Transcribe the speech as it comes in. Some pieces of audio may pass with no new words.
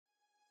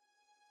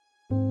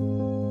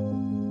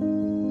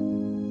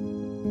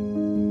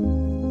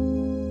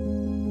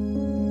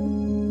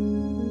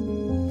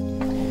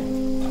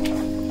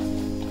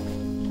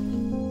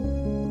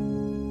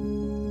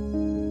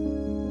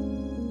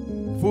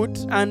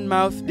and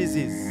mouth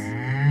disease,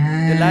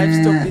 the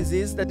livestock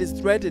disease that is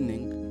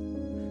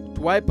threatening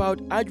to wipe out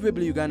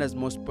arguably Uganda's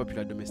most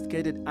popular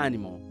domesticated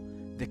animal,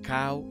 the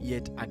cow,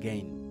 yet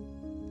again.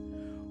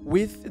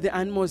 With the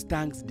animal's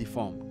tongues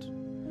deformed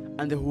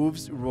and the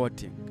hooves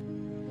rotting,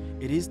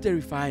 it is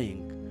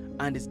terrifying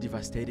and is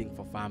devastating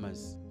for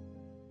farmers.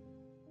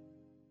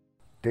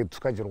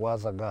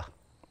 Tukagirwazaga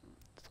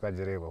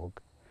tukagireba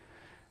huka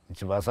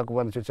ikibasa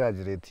kuba nicyo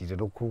cyagiretije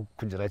no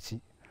kugira ki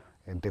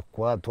ente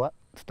kwatwa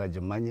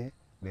tutajimanye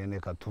nene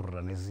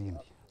katurra nezindi.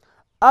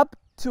 Up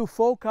to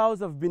 4 cows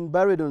have been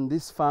buried on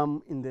this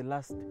farm in the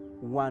last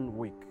 1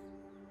 week.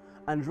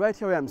 And right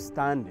here where I'm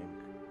standing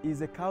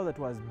is a cow that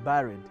was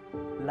buried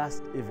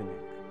last evening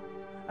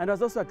and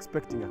was also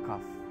expecting a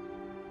calf.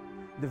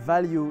 The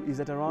value is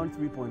at around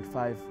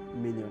 3.5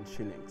 million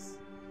shillings.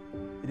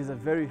 It is a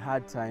very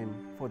hard time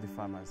for the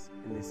farmers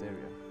in this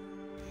area.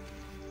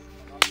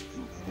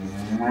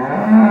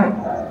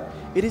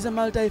 It is a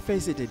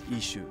multifaceted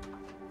issue.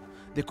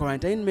 The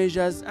quarantine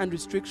measures and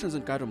restrictions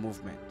on cattle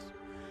movement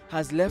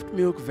has left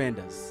milk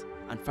vendors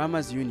and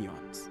farmers'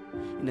 unions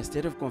in a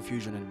state of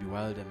confusion and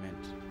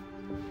bewilderment.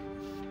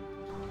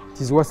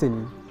 It is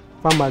worsening.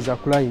 Farmers are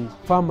crying.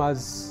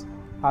 Farmers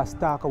are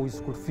stuck with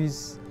school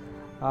fees.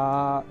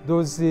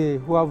 Those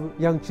who have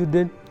young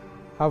children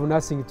have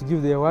nothing to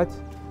give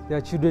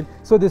their children.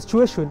 So the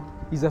situation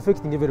is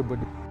affecting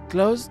everybody.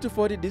 Close to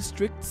 40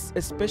 districts,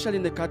 especially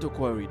in the cattle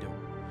corridor,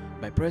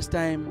 by press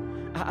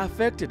time are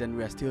affected, and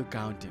we are still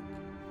counting.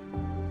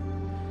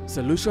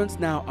 Solutions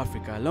Now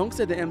Africa,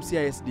 alongside the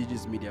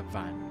MCISDG's media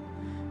van,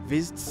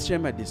 visits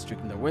Shema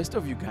district in the west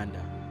of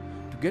Uganda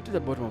to get to the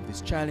bottom of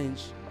this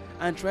challenge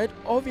and try to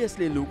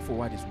obviously look for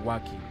what is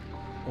working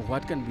or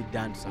what can be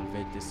done to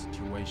salvage the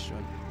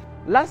situation.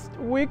 Last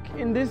week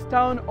in this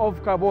town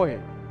of Kabohe,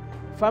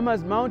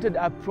 farmers mounted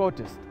a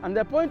protest, and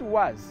their point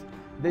was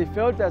they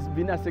felt there has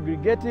been a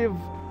segregative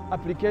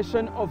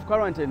application of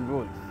quarantine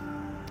rules.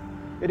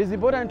 It is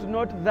important to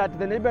note that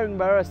the neighboring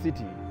Barara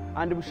city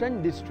and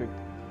Bushanyi district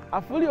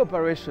are fully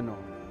operational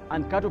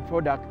and cattle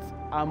products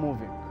are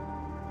moving.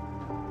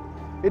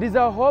 It is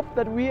our hope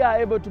that we are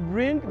able to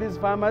bring these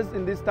farmers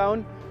in this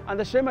town and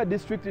the Shema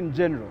district in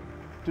general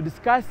to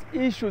discuss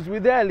issues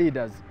with their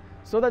leaders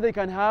so that they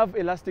can have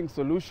a lasting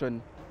solution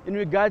in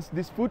regards to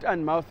this foot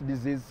and mouth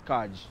disease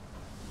scourge.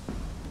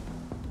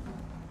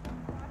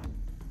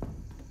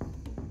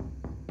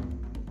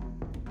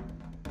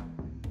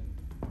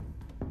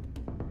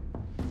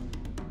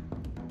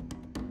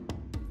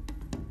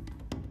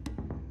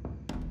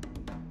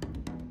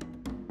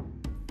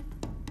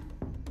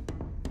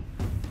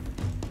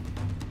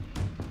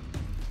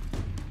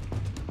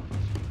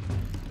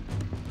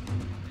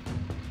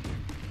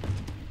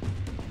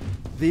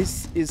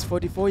 This is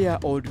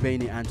 44-year-old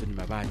Vaini Anthony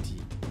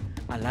Mabati,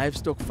 a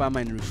livestock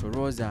farmer in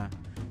Rushoroza,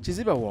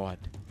 Chiziba Ward,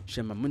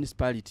 Shema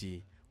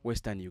Municipality,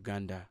 Western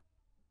Uganda.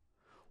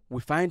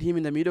 We find him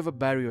in the middle of a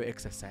burial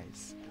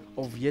exercise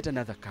of yet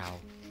another cow,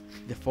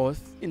 the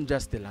 4th in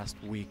just the last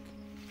week.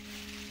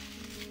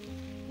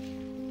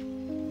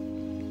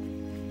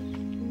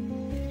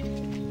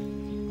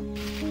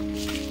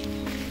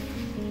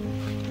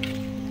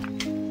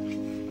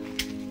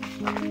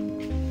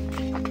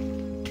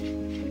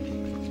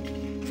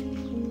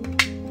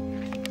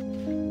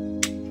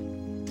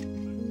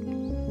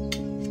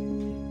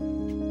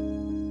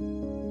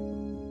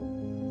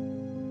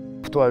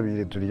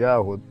 Twabire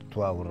turyaho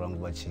twahurira ngo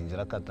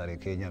bakingira katare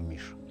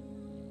kenyamisho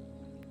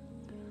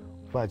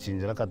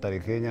bakingira katare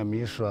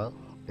kenyamisho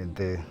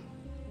ente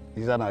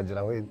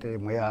izanagira ente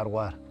mwe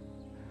yarwara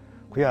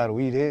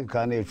kuyarwire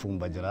kane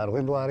ecumbagira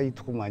rwendo ari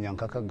tukumanya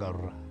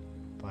nkakagarura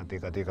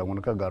twateka ngo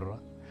nakagarura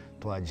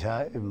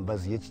twajya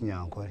imbazi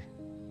y'kinyankore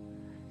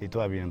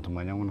itwabire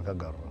ntumanya ngo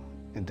nakagarura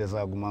ente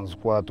zagumanza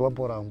kwatwa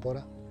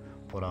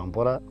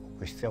pora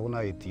kwishya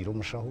kuna itiro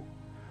mushaho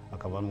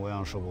akabantu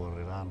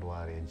yanshoborera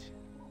ndwareje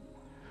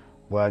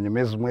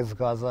bwanyemeza umwezi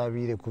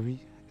kazabire kubi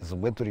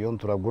izumwe turiyo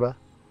turagura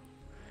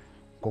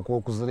koko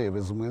kuzirebe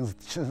zumwe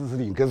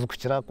ziringeze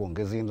kukira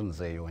kongeza indi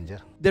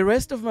nzeyongera. The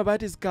rest of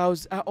Mabati's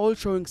cows are all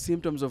showing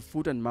symptoms of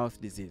foot and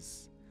mouth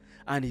disease,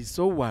 and he's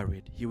so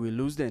worried he will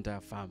lose the entire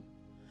farm,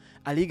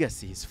 a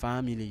legacy his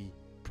family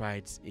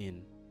prides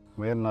in.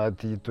 When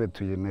ati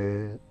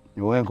twetuyine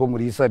nyowe ko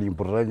muri isa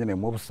rimporanye ne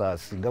mu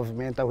busasi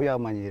government aho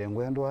yamanyire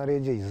ngwendo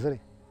areje izire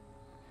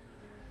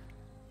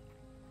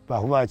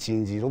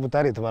bahubakingira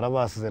ubutare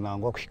tubarabasize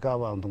nangwa kwika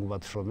abantu ngo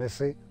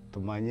batushomese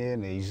tumanye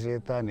ne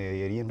ijeta ne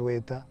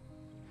yerindweta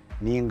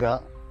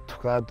ninga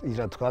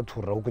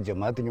tukatura kujya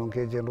mati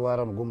nyonkeje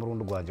ndwara n'ubwo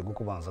murundo rwaje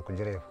gukubanza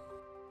kugereva.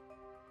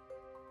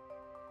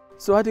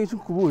 So hati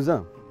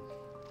nkubuza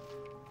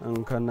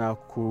nkana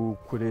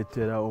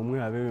kuretera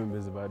umwe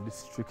abebembezi ba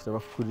district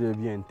abakurire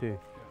byente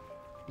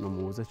no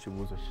muza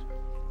kibuzo cyo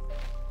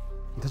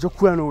ndacho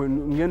kwano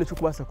ngene cyo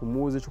kubasa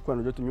kumuze cyo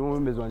kwano cyo tunyo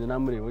mbezi wanje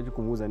namurebe cyo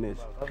kumuza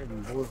neza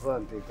mbuza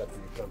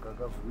ndekatika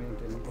government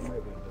niko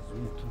mwebembezi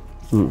witu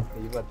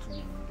iba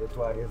tuyire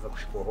twareza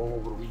kushikoho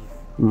uburwi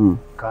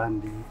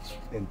kandi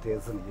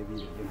enteza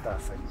n'ibiri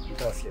by'intasa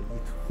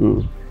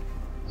yitu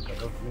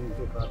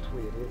Government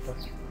katwereka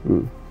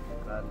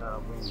kandi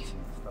abwenshi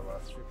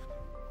tabasifite.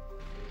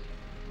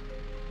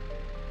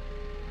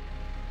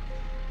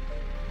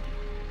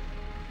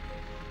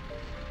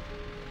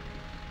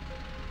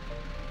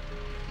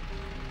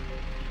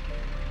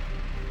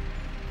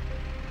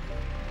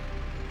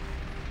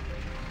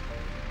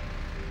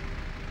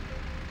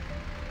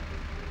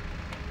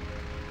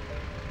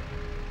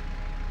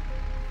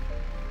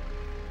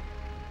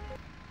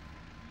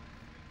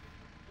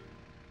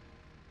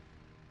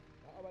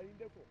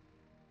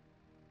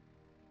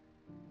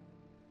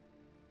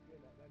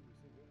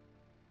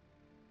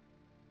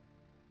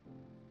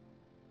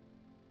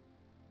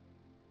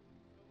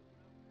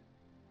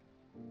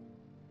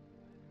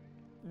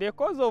 The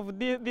cause of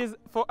these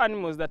 4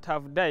 animals that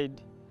have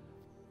died,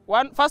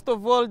 first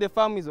of all, the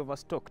farm is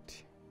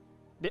overstocked.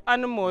 The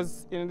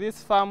animals in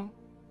this farm,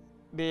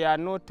 they are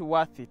not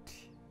worth it.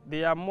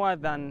 They are more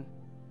than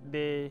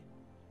the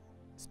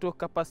stock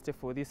capacity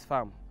for this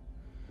farm.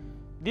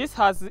 This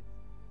has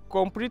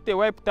completely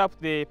wiped up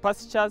the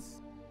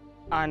pastures,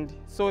 and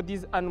so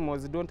these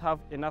animals don't have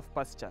enough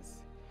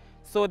pastures.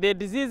 So the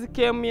disease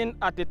came in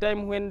at a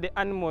time when the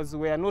animals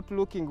were not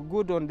looking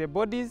good on the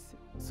bodies,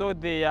 so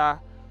their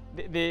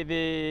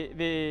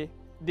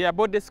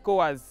body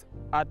scores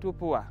are too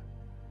poor.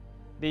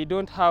 They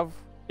don't have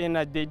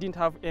energy, they didn't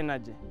have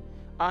energy.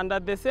 And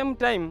at the same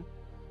time,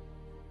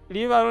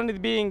 leave alone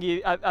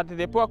being at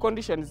the poor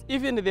conditions,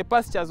 even the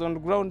pastures on the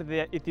ground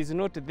there, it is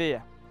not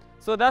there.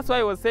 So that's why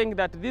I was saying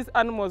that these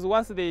animals,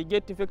 once they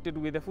get infected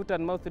with the foot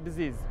and mouth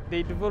disease,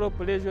 they develop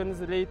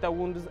lesions, later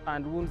wounds,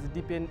 and wounds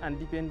deepen and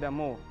deepen the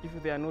more if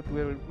they are not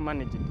well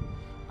managed.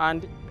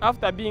 And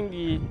after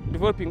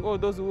developing all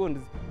those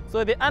wounds,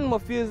 so the animal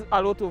feels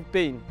a lot of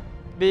pain.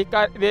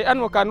 The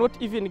animal cannot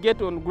even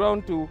get on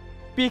ground to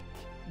pick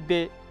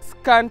the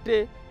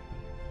scanty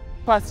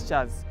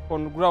pastures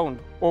on ground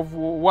of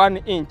 1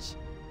 inch,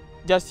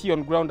 just here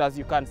on ground as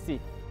you can see.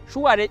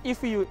 Surely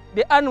if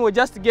the animal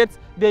just gets,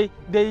 they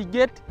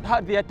get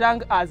their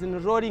tongue as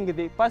in rolling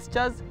the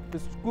pastures to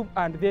scoop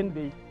and then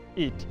they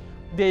eat.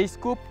 They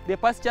scoop the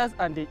pastures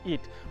and they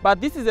eat. But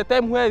this is a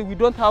time where we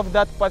don't have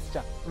that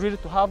pasture really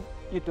to have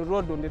it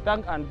rolled on the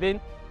tongue and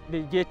then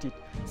they get it.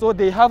 So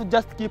they have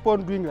just keep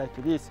on doing like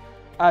this,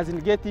 as in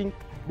getting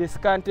the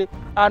scanty.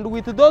 And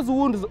with those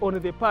wounds on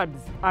the pads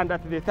and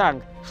at the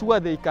tongue, sure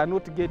they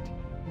cannot get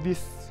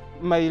this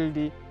mild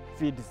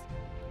feeds.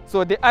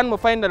 So the animal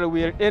finally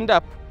will end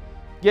up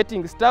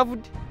getting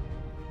starved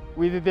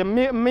with the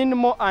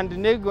minimal and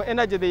negative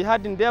energy they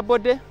had in their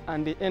body,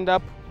 and they end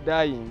up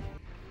dying.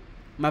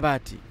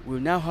 Mabati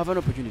will now have an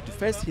opportunity to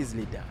face his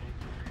leader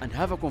and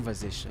have a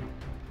conversation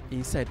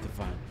inside the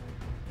van.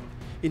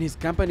 In his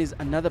company is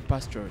another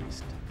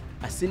pastoralist,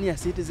 a senior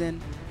citizen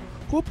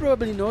who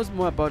probably knows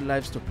more about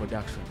livestock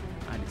production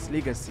and its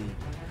legacy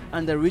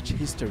and the rich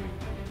history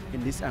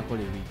in this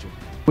Ankole region.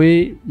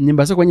 We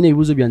nimbasa kwa nyine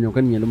ibibuzo byanje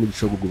kandi nyendo mu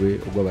gishogo gube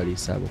ubwo bari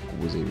sabo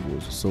kubuza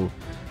ibibuzo. So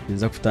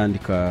nza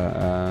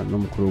kutandika no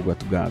mukuru gwa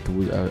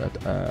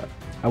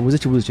abuze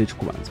kibuzo cyo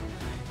kubanza.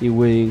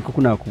 Iwe nko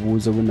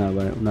kunakubuza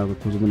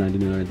unakubuza bunandi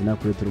na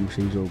kuretera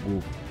umushinjo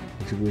gwo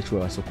kibuzo cyo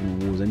wasa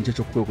kumubuza nicyo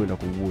cyo kwenda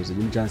kubuza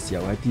ni chance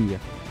yawe hatiya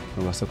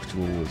wasa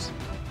kukibuza.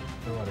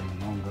 Bari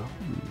munonga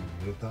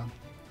leta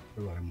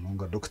bari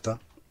munonga doctor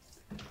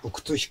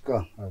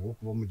okutushika abo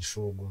kuba mu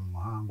gishogo mu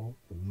mahango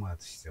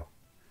umwatisho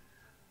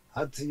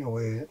hati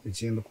nyowe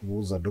ikintu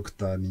kubuza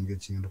doctor ninge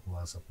kintu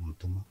kubasa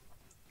kumutuma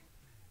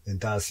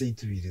entasi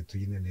tubire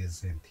tuyine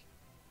nezenti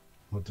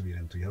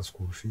mutubire tuya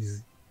school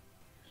fees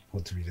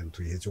mutubire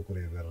tuye cyo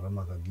kurebera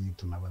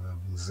amagagitu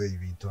n'abavuze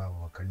ibito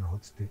abo bakanyo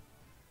hotste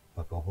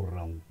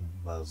bakahurira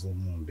bazo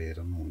mu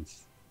mbera mungi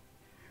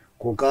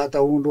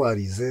kokata undu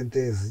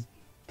arizentezi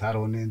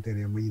taronente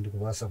ne muyindi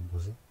kubasa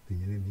kubuza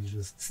tinyene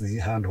ndijo si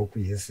handi ho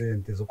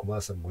kuyesente zo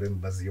kubasa gure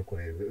mbazi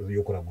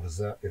yo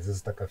kuraguza eze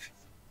zitakafi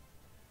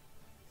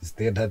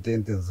zitenda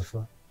tente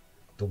zifa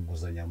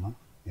toguza nyama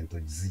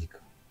entogizika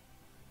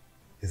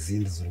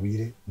ezindi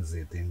zurwire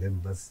zetende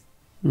mbazi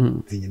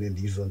tinyene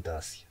ndijo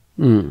ntasi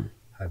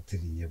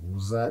hatiriye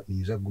buza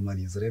nija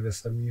gumaniza rebe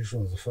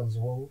samisho zifa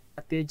nzuho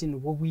ateje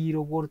nubo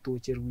bwiro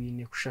bworutoke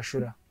rwine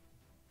kushashura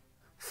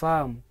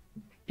famu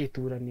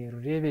ituraniro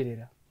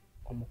reberera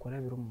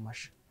umukora biro mu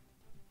masha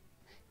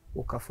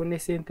ukafone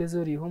sente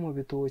zoriho mu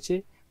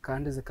bitoke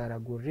kandi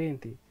zikaragura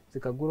rente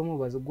zikagura mu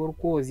bazo gwo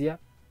kozya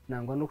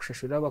nangwa no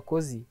kushashura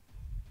abakozi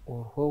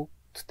orho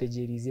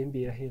tutegerize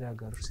mbira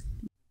heragaruse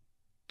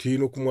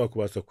tino kumwaka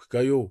basa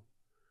kwikayo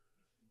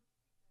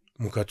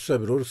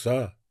mukatusabiro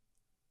rusa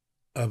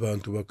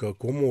abantu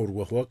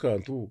bakakomorwa kwa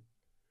kantu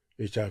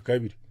ecya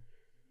kabiri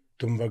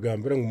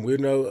tumvagambira ngo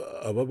mwena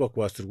ababa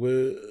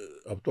kwasirwe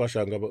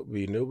abutwashanga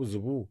bine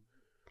ubuzubu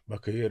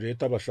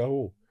bakayereta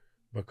bashaho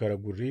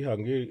bakaraguri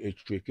hange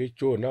ecweke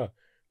cyona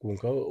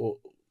kunka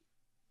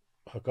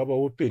hakaba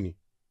open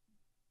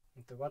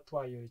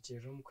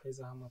ntabatwayorekeje mu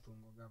kweza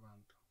hamatungo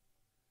g'abantu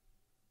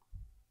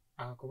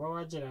akuba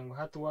wagira ngo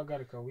hatu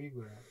wagarika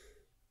wigura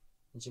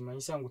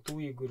nkimanyisa ngo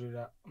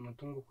tuwigurira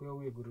amatungo kuyo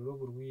wigurira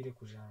burwire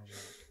kujanja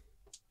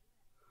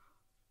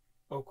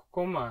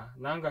okukoma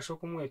nangasho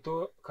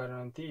kumweto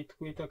karantini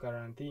twita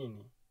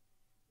karantini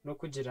no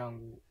kugira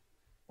ngu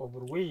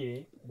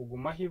oburwaire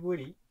bugumaho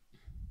buri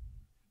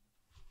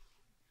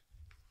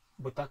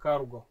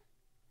butakarugwaho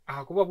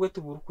ahakuba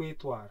bwetu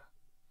burikwetwara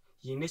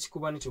yine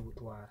ekikuba nikyo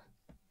butwara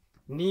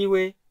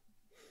niwe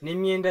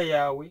n'emyenda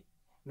yawe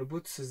ne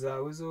boots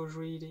zawe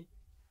zojwire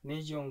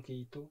n'egyo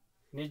nkaito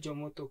n'egyo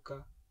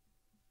motoka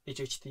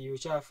ekyo kitiyo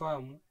kya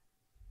faamu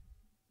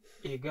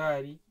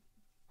egari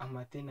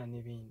amatena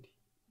n'ebindi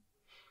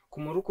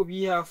kumuru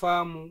kubiha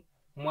faamu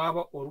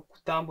mwaba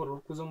orukutambura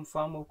orukuza mu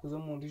faamu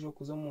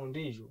orukuza mu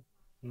ndijo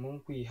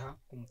nimunkwiha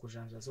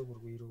omukujanjaza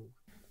oburwaire obwo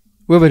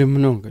webari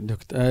munonga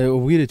Dr.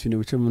 Obwire twine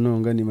buce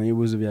munonga nimanye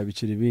ibibuzo bya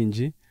bikiri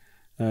bingi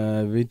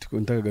bitu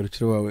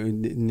ntakagarukira wawe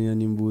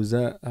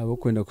nimbuza abo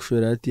kwenda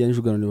kushora ati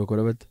yanjugano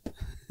nibakora bata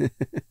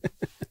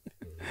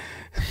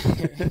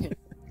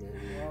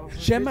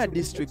Shema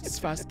District's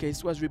first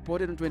case was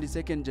reported on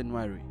 22nd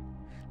January,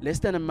 less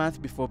than a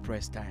month before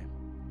press time.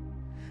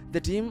 The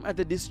team at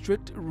the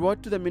district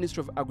wrote to the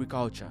Ministry of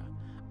Agriculture,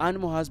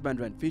 Animal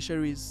Husbandry and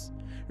Fisheries,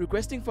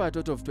 requesting for a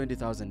total of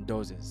 20,000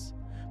 doses,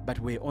 but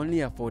were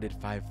only afforded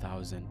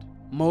 5,000.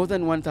 More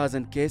than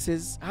 1,000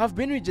 cases have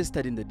been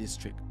registered in the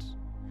district,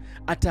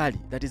 a tally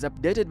that is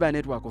updated by a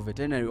network of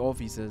veterinary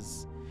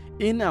officers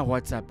in our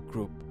WhatsApp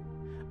group.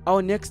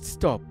 Our next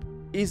stop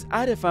is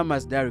at a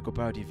Farmers Dairy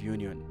Cooperative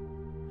Union.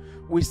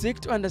 We seek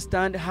to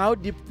understand how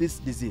deep this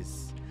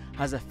disease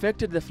has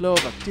affected the flow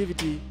of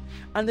activity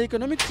and the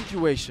economic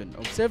situation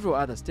of several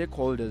other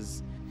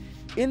stakeholders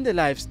in the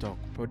livestock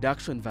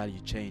production value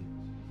chain.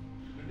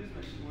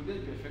 Would they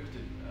be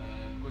affected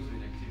because of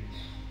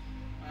inactivity?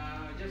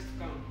 Just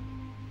count.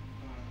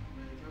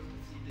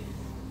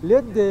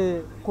 Let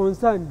the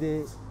concern,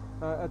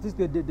 at least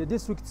the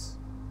districts,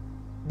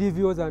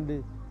 DVOs and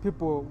the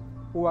people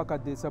who work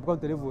at the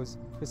sub-county levels,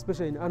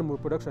 especially in animal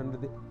production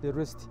and the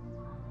rest,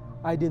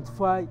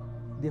 identify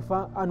the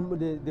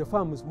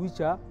farms which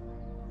are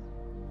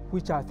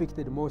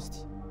affected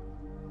most,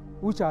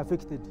 which are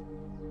affected,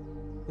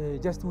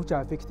 which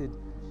are affected.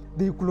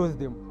 They close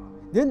them.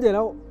 Then there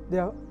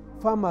are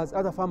farmers,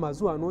 other farmers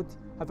who are not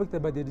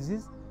affected by the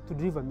disease to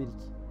deliver milk.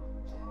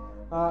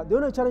 The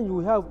only challenge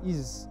we have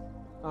is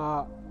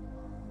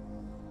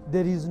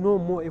there is no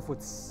more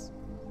efforts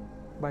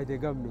by the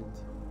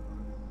government.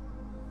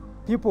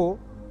 People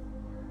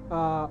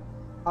are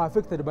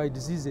affected by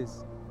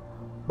diseases,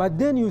 but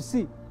then you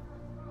see,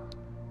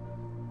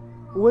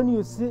 when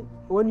you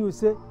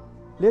say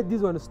let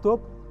this one stop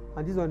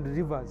and this one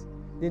delivers,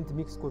 then it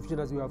makes confusion,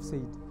 as you have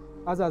said.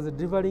 Others are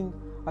delivering,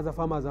 other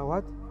farmers are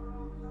what?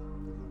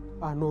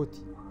 Are not.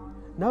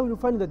 Now you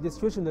find that the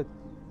situation that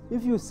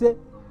if you say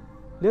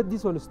let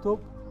this one stop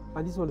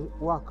and this one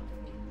work,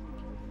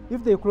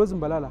 if they close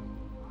Mbalala,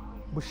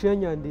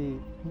 Bushenya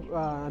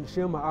and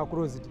Shema are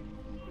closed,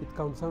 it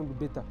can sound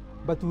better.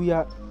 But we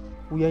are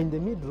in the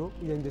middle,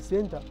 we are in the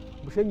center.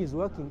 Bushenya is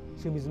working,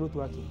 Shema is not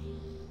working.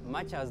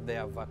 Much as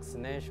there are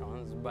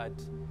vaccinations, but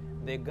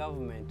the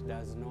government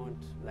does not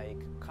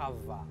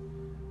cover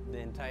the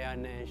entire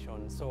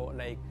nation. So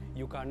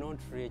you cannot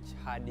reach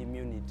herd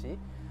immunity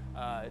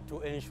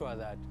to ensure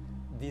that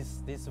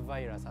this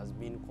virus has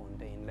been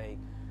contained.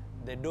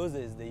 The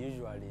doses they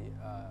usually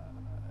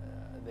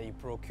they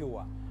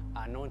procure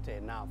are not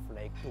enough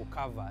to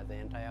cover the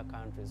entire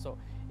country. So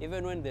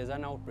even when there's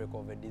an outbreak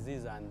of a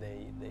disease and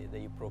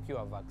they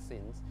procure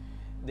vaccines,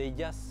 they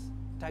just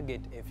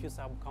target a few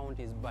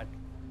sub-counties, but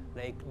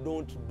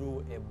don't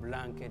do a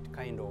blanket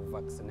kind of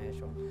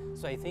vaccination.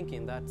 So I think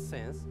in that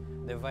sense,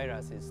 the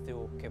virus is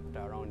still kept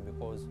around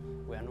because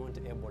we are not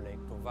able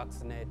to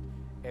vaccinate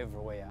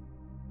everywhere.